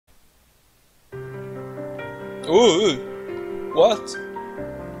Ooh, what?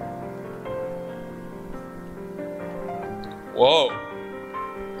 Whoa,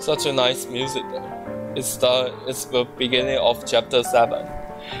 such a nice music though. It's the beginning of chapter 7.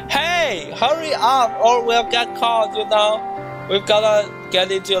 Hey, hurry up or we'll get caught, you know. We've gotta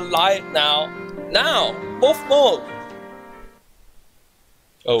get into light now. Now, move.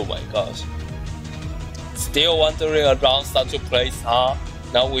 Oh my gosh. Still wandering around such a place, huh?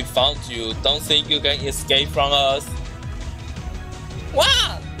 Now we found you. Don't think you can escape from us.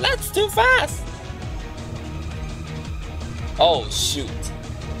 Wow, that's too fast. Oh shoot.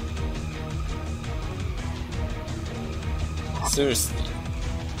 Seriously.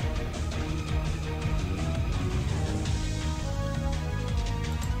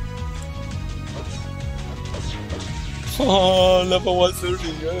 Oh, level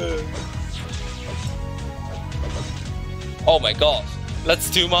 130. Oh my gosh, that's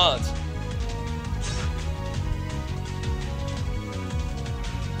too much.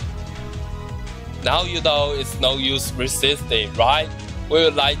 Now you know it's no use resisting, right? We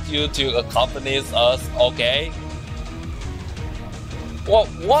would like you to accompany us, okay? What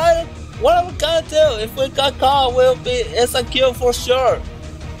are we gonna do? If we got caught, we'll be insecure for sure.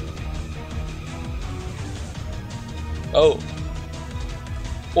 Oh.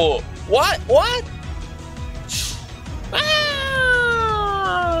 Oh, what? Ah!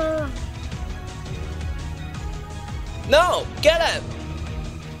 No, get him!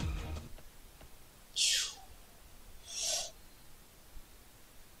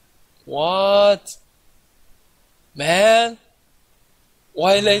 What? Man?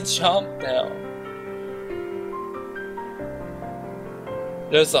 Why they jump now?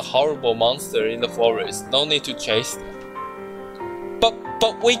 There's a horrible monster in the forest. No need to chase them.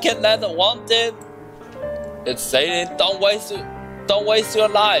 But we can let the wanted. It's saying don't waste your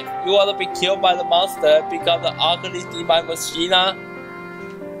life. You wanna be killed by the monster and become the ugly demon machina?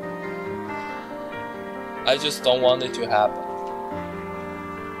 I just don't want it to happen.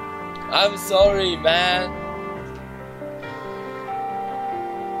 I'm sorry, man.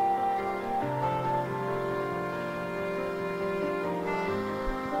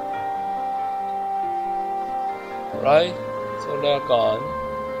 Alright, so they're gone.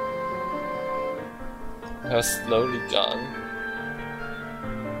 They're slowly gone.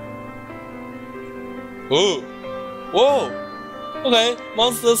 Ooh! Whoa! Okay,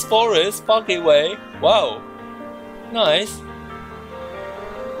 Monsters Forest, Pocket Way. Wow! Nice.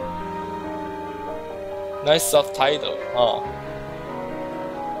 Nice subtitle, huh?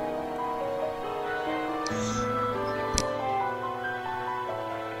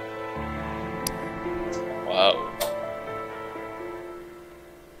 Wow.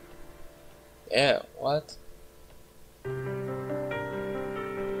 Yeah, what?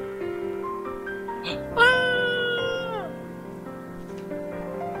 Ah!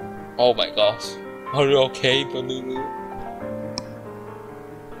 Oh my gosh. Are you okay, Balulu?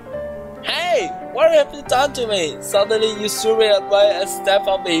 Hey! What have you done to me? Suddenly you threw me away and stepped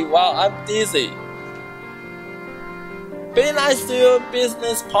on me while I'm dizzy. Be nice to your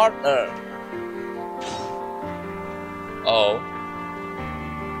business partner. Oh.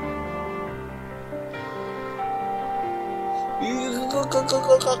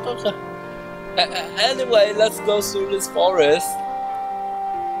 Anyway, let's go through this forest.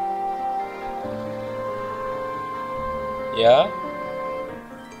 Yeah?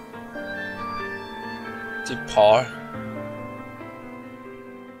 Depart.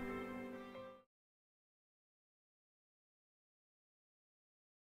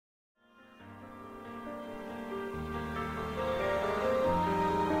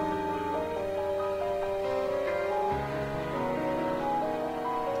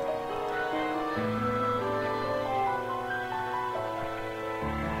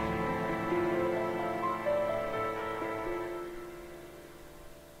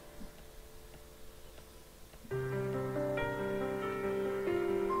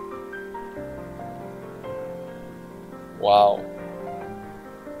 Wow.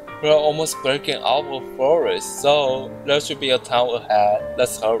 We're almost breaking out of forest, so there should be a town ahead.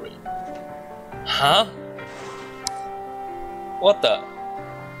 Let's hurry. Huh? What the?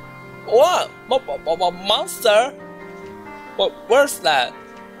 What? Monster? Where's that?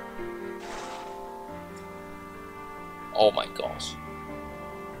 Oh my gosh.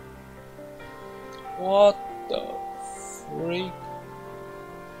 What the freak?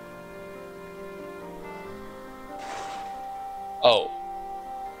 Oh.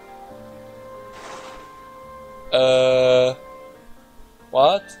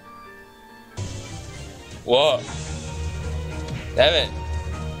 What? Whoa. Damn it.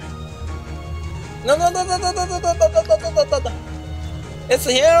 No, no, no, no, no, no, no, no, no, no, no, no, no, no. It's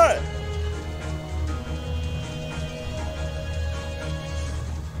here.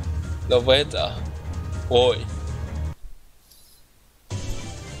 The weather, boy.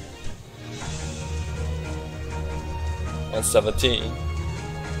 And 17.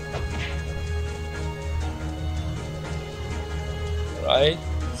 Right,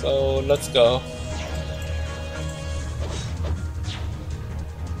 so let's go.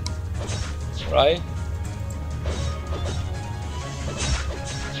 Right?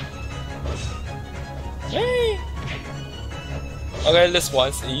 Yay! Okay, this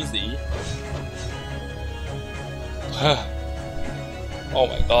one's easy. Oh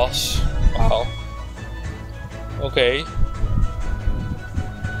my gosh. Wow. Okay.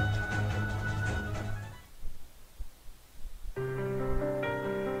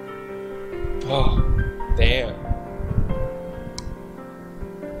 Oh, damn.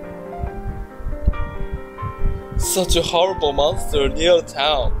 Such a horrible monster near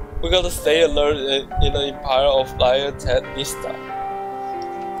town. We gotta stay alert in the empire of Liar Ted Nista.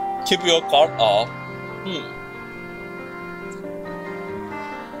 Keep your guard up.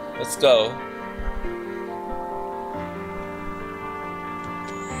 Let's go.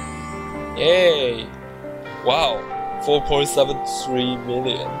 Yay! Wow, 4.73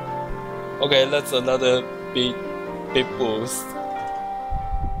 million. Okay, that's another big boost.